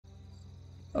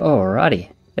Alrighty,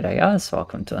 g'day guys,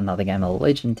 welcome to another game of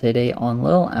Legion TD on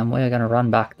LIHL, and we're gonna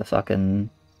run back the fucking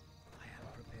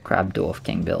Crab Dwarf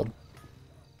King build.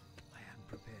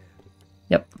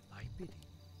 Yep.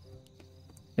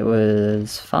 It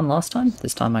was fun last time.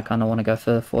 This time I kinda wanna go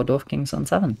for 4 Dwarf Kings on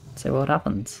 7, see what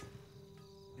happens.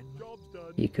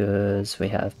 Because we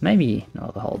have maybe no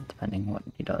the hold, depending what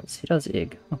he does. He does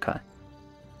Ig, okay.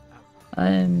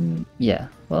 Yeah,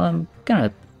 well I'm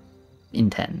gonna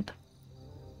intend.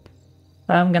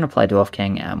 I'm gonna play Dwarf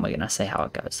King and we're gonna see how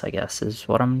it goes, I guess, is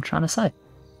what I'm trying to say.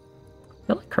 I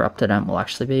feel like Corrupted Amp will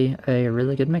actually be a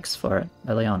really good mix for it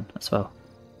early on as well.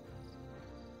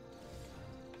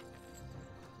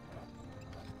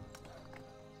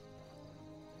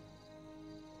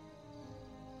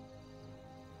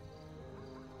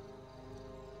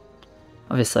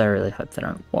 Obviously I really hope they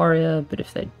don't Warrior, but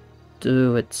if they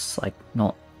do, it's like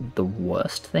not the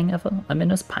worst thing ever. I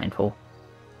mean, it's painful.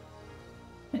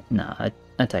 No, I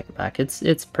take it back.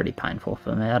 It's pretty painful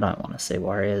for me. I don't want to see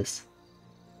Warriors.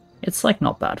 It's like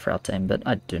not bad for our team, but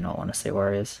I do not want to see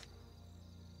Warriors.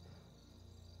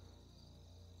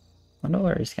 I wonder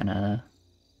where he's gonna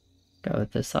go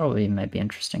with this. That'll be maybe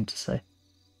interesting to see.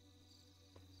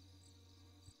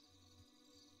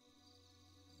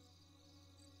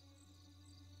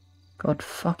 God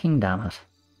fucking damn it.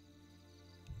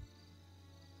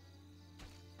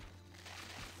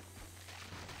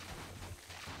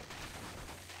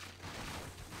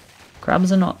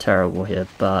 Crabs are not terrible here,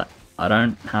 but I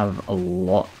don't have a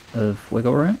lot of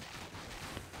wiggle room.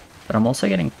 But I'm also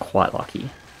getting quite lucky.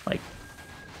 Like,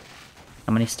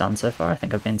 how many stuns so far? I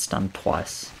think I've been stunned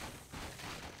twice.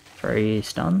 3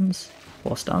 stuns?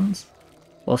 4 stuns?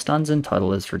 4 stuns in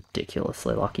total is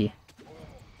ridiculously lucky.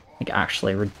 Like,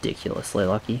 actually ridiculously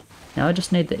lucky. Now I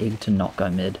just need the Ig to not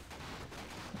go mid.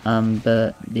 But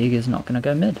the Ig is not going to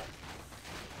go mid.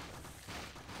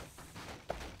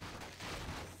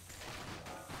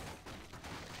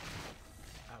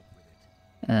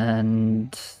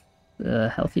 And the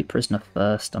healthy prisoner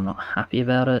first, I'm not happy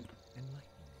about it.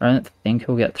 I don't think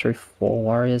he'll get through 4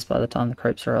 warriors by the time the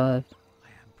creeps arrive.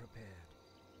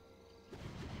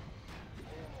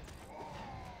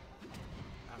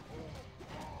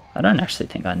 I don't actually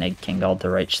think I need King Gold to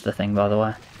reach the thing, by the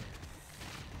way.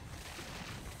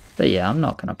 But yeah, I'm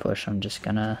not gonna push, I'm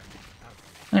gonna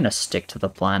stick to the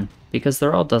plan. Because the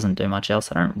roll doesn't do much else,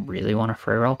 I don't really want to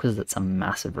free roll because it's a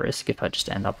massive risk if I just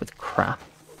end up with crap.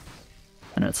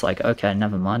 And it's like, okay,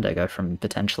 never mind, I go from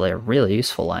potentially a really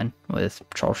useful lane with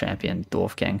Troll Champion,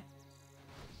 Dwarf King,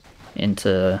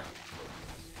 into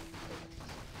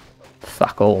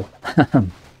fuck all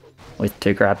with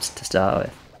 2 crabs to start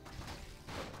with.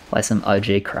 Play some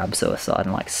OG crab suicide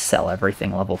and like sell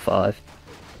everything level 5.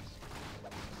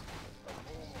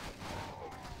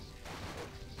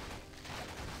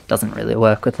 Doesn't really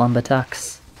work with Lumber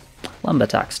Tax. Lumber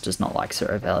Tax does not like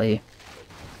 0 value.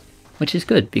 Which is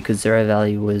good, because 0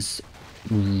 value was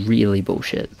really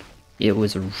bullshit. It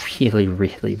was really,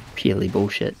 really, really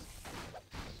bullshit.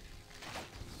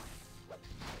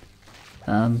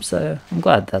 So I'm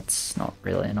glad that's not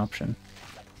really an option.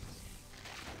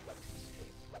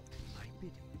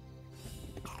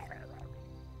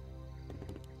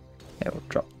 Okay, we'll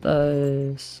drop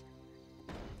those.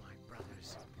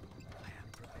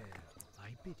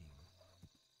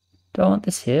 Do I want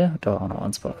this here, or do I want it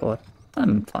 1 spot forward?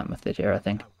 I'm fine with it here, I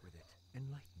think.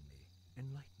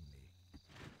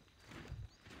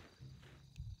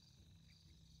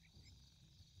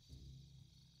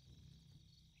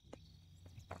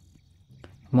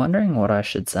 I'm wondering what I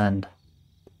should send.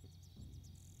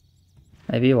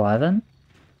 Maybe Wyvern?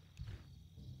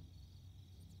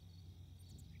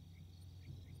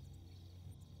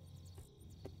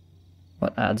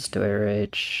 What adds do we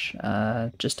reach?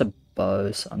 Just a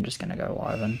bow, so I'm just gonna go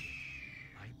Wyvern.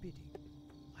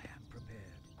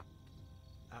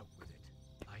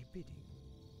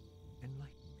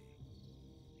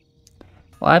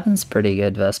 Wyvern's pretty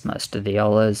good versus most of the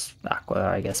Yolas. Aqua,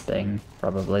 I guess, being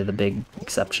probably the big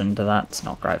exception to that. It's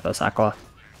not great versus Aqua.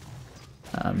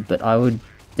 But I would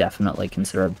definitely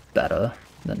consider it better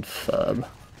than Ferb.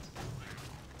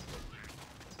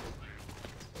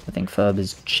 I think Ferb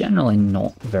is generally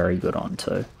not very good on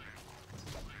 2.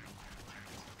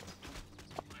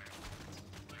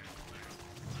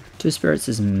 Two Spirits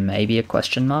is maybe a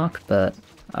question mark, but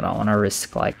I don't want to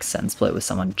risk like Send Split with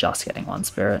someone just getting 1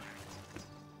 Spirit.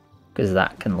 Because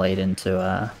that can lead into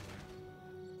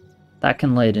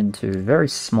very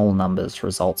small numbers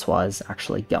results-wise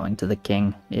actually going to the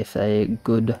king if a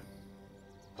good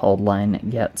hold lane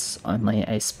gets only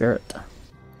a spirit.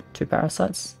 2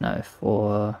 parasites? No,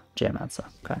 for Geomancer.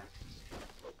 Okay.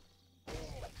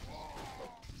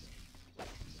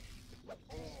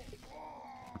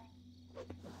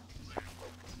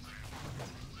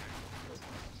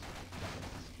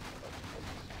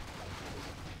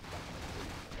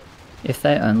 If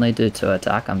they only do 2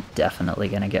 attack, I'm definitely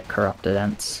going to get Corrupted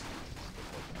Ents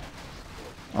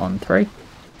on 3.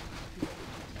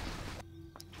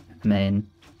 I mean,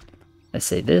 I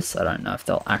see this, I don't know if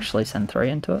they'll actually send 3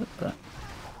 into it, but...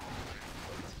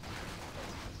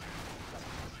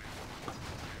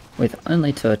 with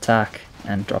only 2 attack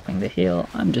and dropping the heal,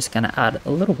 I'm just going to add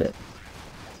a little bit.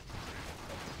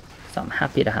 So I'm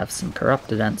happy to have some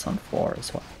Corrupted Ents on 4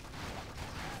 as well.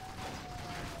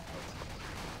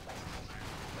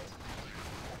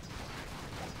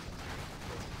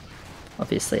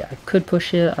 Obviously I could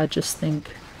push here, I just think...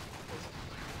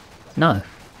 no.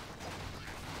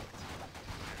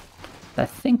 I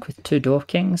think with 2 Dwarf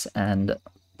Kings and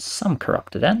some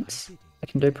Corrupted Ents, I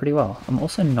can do pretty well. I'm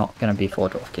also not going to be 4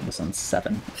 Dwarf Kings on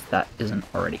 7, if that isn't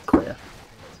already clear.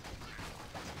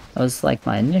 That was like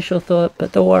my initial thought,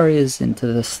 but the Warriors into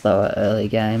the slower early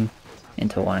game,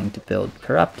 into wanting to build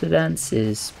Corrupted Ents,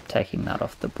 is taking that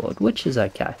off the board, which is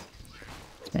okay.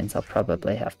 This means I'll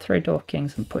probably have 3 Dwarf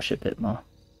Kings and push a bit more.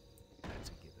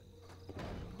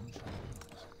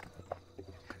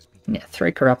 Yeah,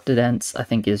 3 Corrupted Ents I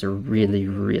think is really,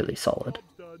 really solid.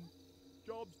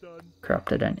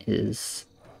 Corrupted Ent is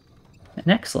an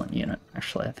excellent unit,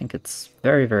 actually. I think it's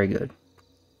very, very good.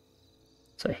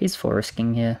 So he's 4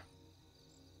 risking here.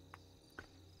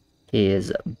 He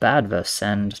is bad versus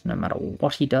Send no matter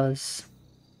what he does.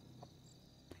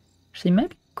 Actually,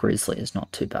 maybe Grizzly is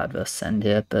not too bad versus Send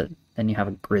here, but then you have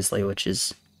a Grizzly which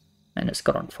is, and it's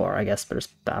got on 4 I guess, but it's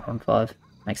bad on 5.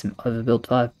 Makes him overbuild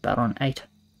 5, bad on 8.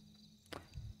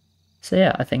 So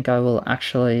yeah, I think I will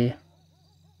actually...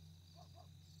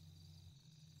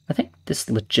 I think this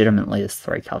legitimately is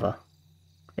 3 cover,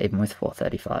 even with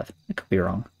 435. I could be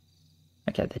wrong.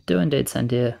 Okay, they do indeed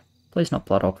send here. Please not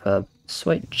Blood Orc Verb.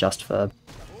 Sweet, just Verb.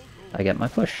 I get my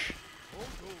push.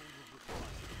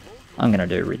 I'm gonna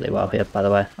do really well here, by the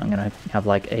way. I'm gonna have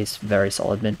like a very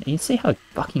solid mid. You see how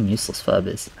fucking useless Verb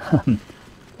is on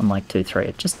like 2-3.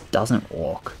 It just doesn't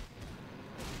walk.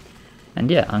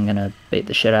 And yeah, I'm gonna beat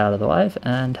the shit out of the wave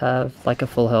and have like a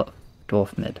full health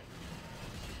dwarf mid.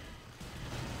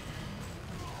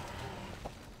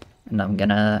 And I'm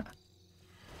gonna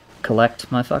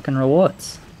collect my fucking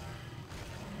rewards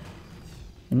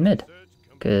in mid,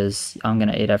 because I'm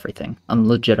gonna eat everything. I'm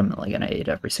legitimately gonna eat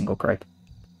every single creep.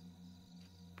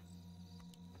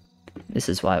 This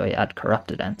is why we add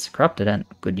Corrupted Ents. Corrupted Ent,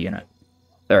 good unit.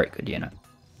 Very good unit.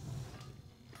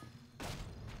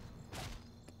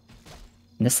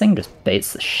 And this thing just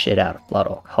beats the shit out of Blood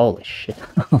Orc. Holy shit.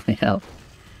 Holy hell.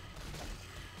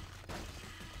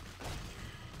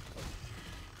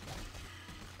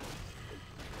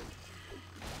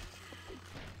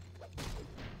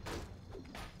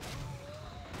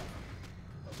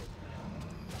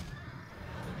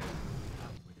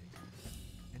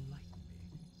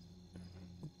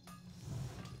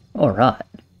 Alright.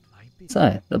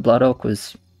 So, the Blood Orc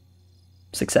was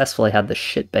successfully had the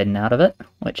shit beaten out of it,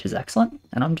 which is excellent,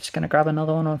 and I'm just going to grab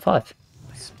another one on 5.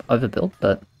 It's overbuilt,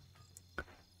 but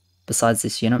besides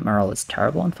this unit, my roll is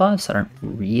terrible on 5, so I don't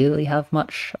really have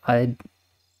much I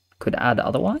could add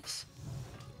otherwise.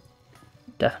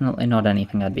 Definitely not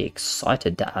anything I'd be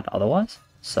excited to add otherwise,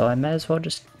 so I may as well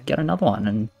just get another one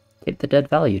and keep the dead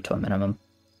value to a minimum.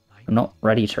 I'm not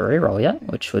ready to reroll yet,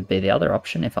 which would be the other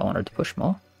option if I wanted to push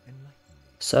more.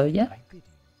 So yeah.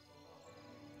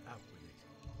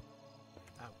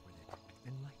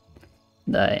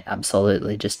 They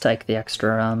absolutely just take the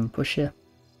extra push here.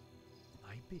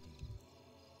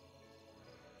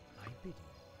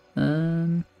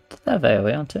 Did they have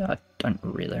AoE on too? I don't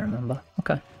really remember.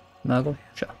 Okay, Murgle,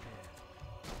 sure.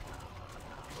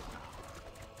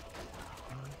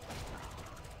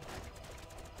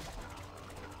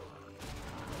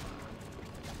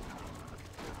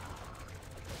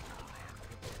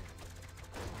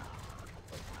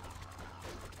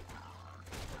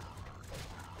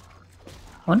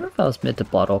 I wonder if I was mid to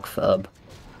Blood Orc Ferb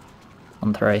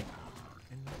on 3.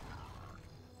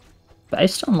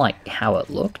 Based on like how it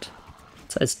looked,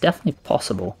 so it's definitely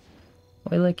possible.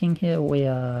 Are we looking here? We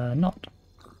are not.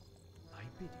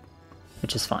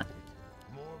 Which is fine.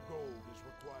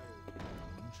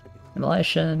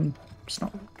 Immolation, it's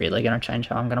not really going to change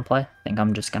how I'm going to play. I think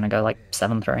I'm just going to go like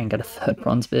 7-3 and get a 3rd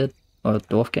Bronze Beard, or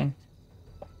Dwarf King.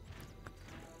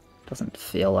 Doesn't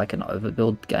feel like an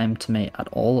overbuild game to me at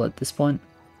all at this point.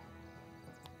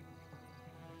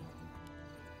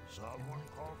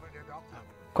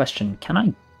 Question, can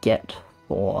I get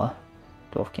 4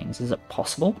 Dwarf Kings? Is it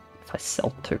possible if I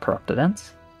sell 2 Corrupted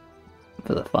Ents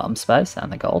for the farm space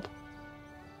and the gold?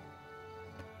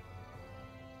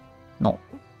 Not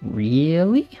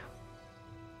really.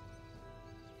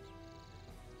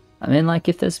 I mean, like,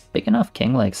 if there's big enough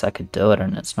king legs, I could do it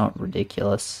and it's not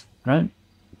ridiculous. I don't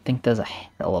think there's a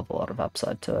hell of a lot of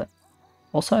upside to it.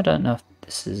 Also, I don't know if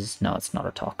this is... No, it's not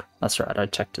a talk. That's right, I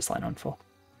checked his lane on 4.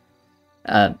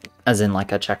 As in,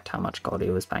 like, I checked how much gold he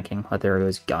was banking, whether he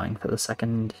was going for the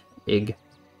second IG.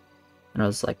 And I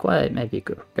was like, wait, maybe you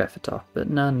could go for talk, but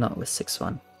no, not with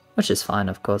 6-1. Which is fine,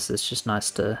 of course, it's just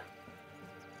nice to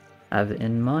have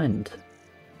in mind.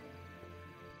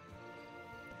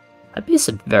 I'd be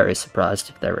very surprised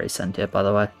if they resent it, by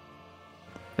the way.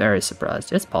 Very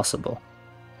surprised. It's possible.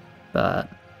 But...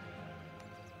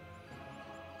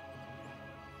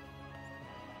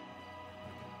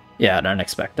 yeah, I don't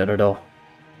expect it at all.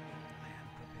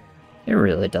 It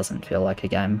really doesn't feel like a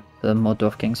game for more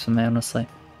Dwarf Kings for me, honestly.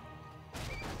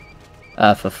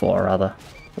 For 4, rather.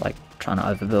 Like, trying to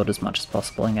overbuild as much as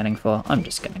possible and getting 4. I'm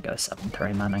just gonna go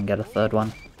 7-3 mana and get a third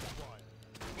one.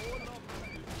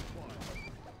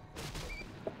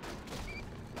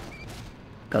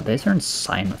 God, these are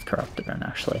insane with Corrupted End,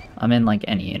 actually. I mean, like,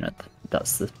 any unit that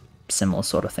does the similar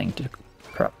sort of thing to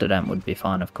Corrupted End would be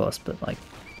fine, of course, but, like,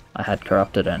 I had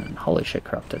Corrupted End, and holy shit,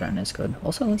 Corrupted End is good.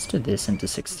 Also, let's do this into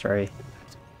 6-3.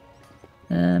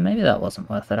 Maybe that wasn't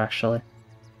worth it, actually.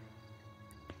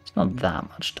 It's not that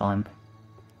much time.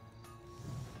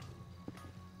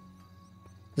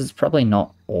 This is probably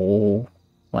not all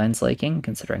lanes leaking,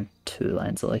 considering 2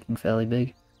 lanes are leaking fairly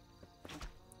big.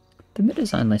 The mid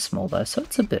is only small though, so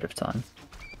it's a bit of time.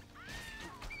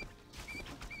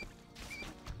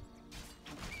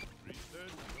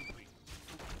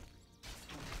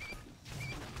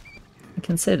 I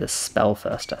can see the spell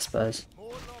first, I suppose.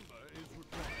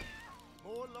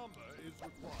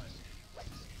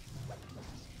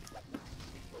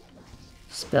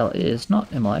 Spell is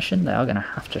not Immolation, they are going to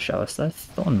have to show us though.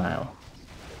 Thornmail.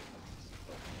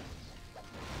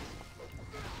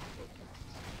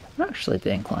 I'd actually be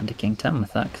inclined to King 10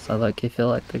 with that, because I low-key feel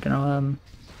like they're going to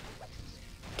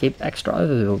keep extra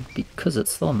overbuild because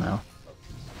it's Thornmail.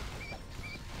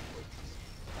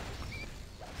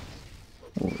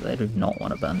 Ooh, they do not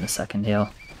want to burn the second heal.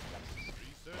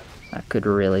 That could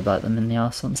really bite them in the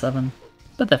arse on 7,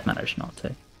 but they've managed not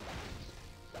to.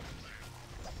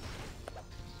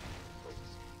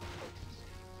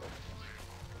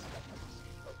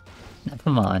 Never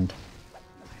mind.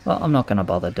 Well, I'm not going to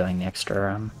bother doing the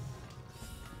extra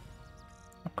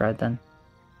upgrade then.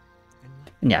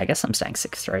 And yeah, I guess I'm staying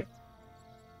 6-3.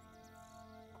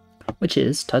 Which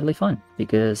is totally fine,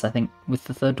 because I think with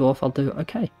the third dwarf I'll do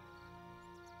okay.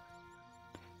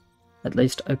 At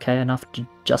least okay enough to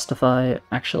justify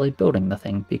actually building the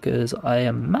thing, because I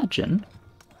imagine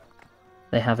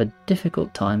they have a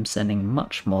difficult time sending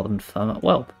much more than Firmament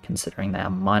Whelp, considering they are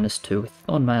 -2 with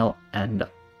Thornmail and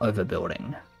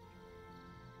overbuilding.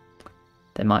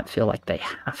 They might feel like they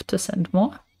have to send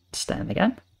more to stay in the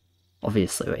game.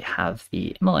 Obviously we have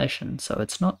the Immolation, so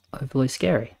it's not overly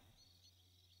scary.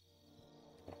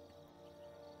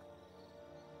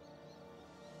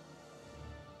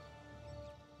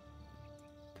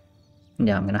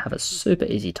 Yeah, I'm going to have a super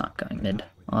easy time going mid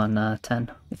on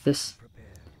 10 with this.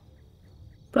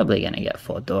 Probably going to get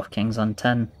 4 Dwarf Kings on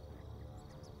 10.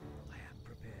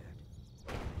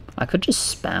 I could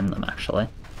just spam them actually.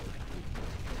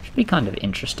 Should be kind of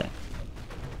interesting.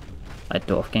 Like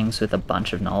Dwarf Kings with a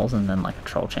bunch of gnolls and then like a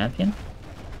troll champion.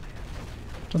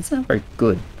 Doesn't sound very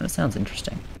good, but it sounds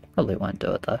interesting. Probably won't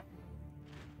do it though.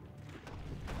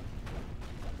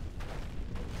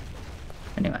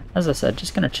 Anyway, as I said,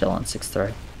 just gonna chill on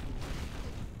 6-3.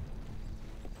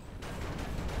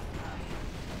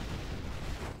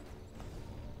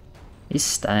 He's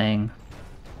staying.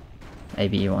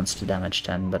 Maybe he wants to damage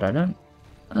 10, but I don't...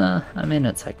 I mean,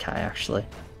 it's okay, actually.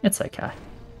 It's okay.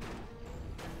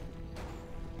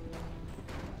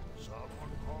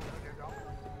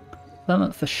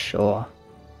 Firmament for sure.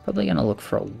 Probably gonna look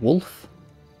for a wolf.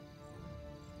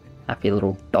 Happy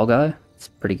little doggo. It's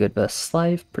pretty good versus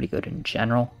slave, pretty good in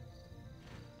general.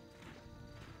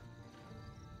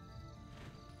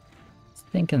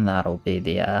 Thinking that'll be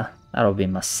the that'll be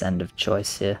my send of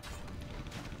choice here.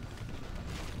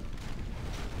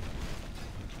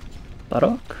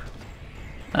 Buttock.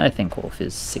 I think wolf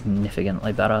is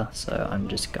significantly better, so I'm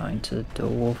just going to do a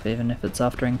wolf even if it's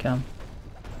after income.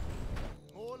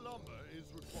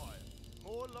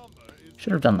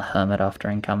 Should have done the hermit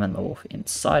after income and the wolf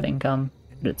inside income,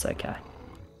 but it's okay.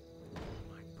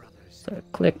 So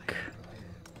click.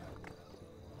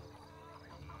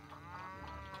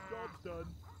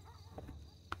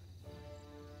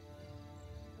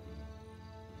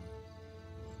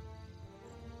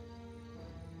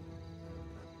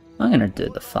 I'm gonna do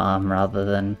the farm rather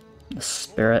than the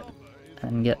spirit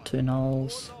and get 2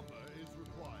 gnolls.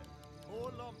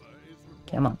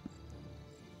 Come on.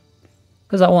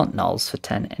 Because I want nulls for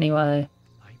 10 anyway.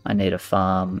 I need a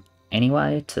farm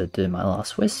anyway to do my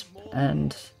last wisp,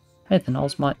 and hey, the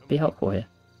nulls might be helpful here.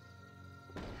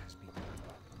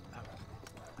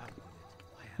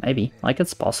 Maybe. Like,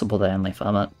 it's possible they only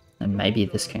farm it, and maybe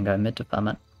this can go mid to farm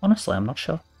it. Honestly, I'm not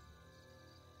sure.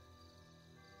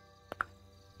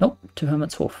 Nope, 2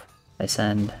 Hermits Wolf. They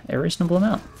send a reasonable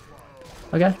amount.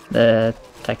 Okay, they're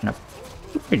taking a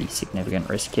pretty significant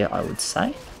risk here, I would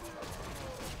say.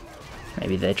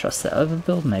 Maybe they trust their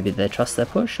overbuild, maybe they trust their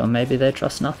push, or maybe they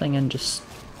trust nothing and just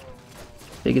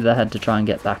figured they had to try and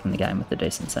get back in the game with a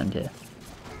decent send here.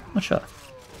 Not sure.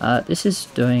 This is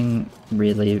doing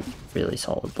really, really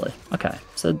solidly. Okay,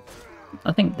 so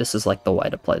I think this is like the way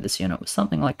to play this unit with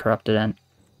something like Corrupted Ent.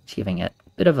 It's giving it a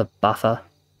bit of a buffer,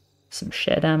 some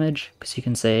share damage, because you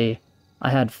can see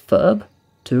I had Ferb,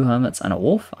 2 Hermits and a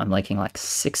Wolf. I'm making like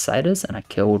 6 Satyrs, and I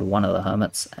killed one of the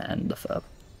Hermits and the Ferb.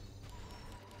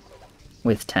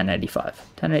 With 1085.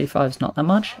 1085 is not that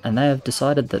much, and they have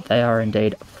decided that they are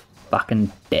indeed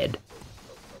fucking dead.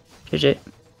 GG.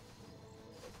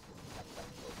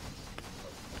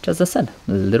 Which, as I said,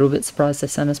 a little bit surprised they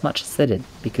sent as much as they did,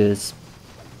 because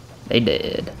they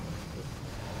did.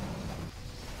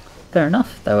 Fair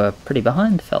enough, they were pretty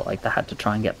behind, felt like they had to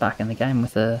try and get back in the game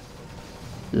with a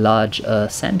large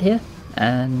send here,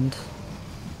 and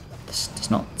this does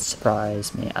not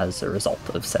surprise me as a result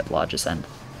of said larger send.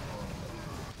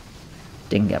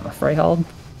 Didn't get my freehold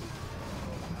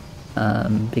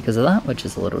because of that, which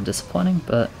is a little disappointing,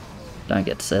 but don't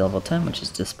get to see level 10, which is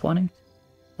disappointing.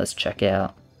 Let's check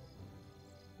out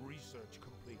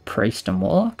Priest and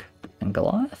Warlock and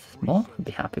Goliath more. I'd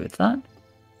be happy with that.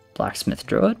 Blacksmith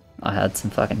Druid. I had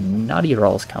some fucking nutty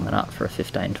rolls coming up for a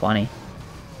 15-20.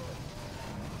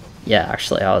 Yeah,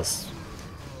 actually I was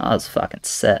fucking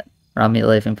set. Rummy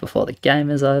leaving before the game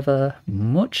is over.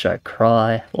 Mucho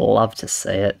cry. Love to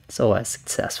see it. It's always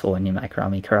successful when you make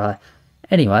Rummy cry.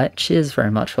 Anyway, cheers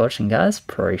very much for watching, guys.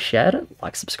 Appreciate it.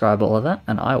 Like, subscribe, all of that,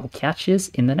 and I will catch yous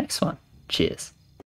in the next one. Cheers.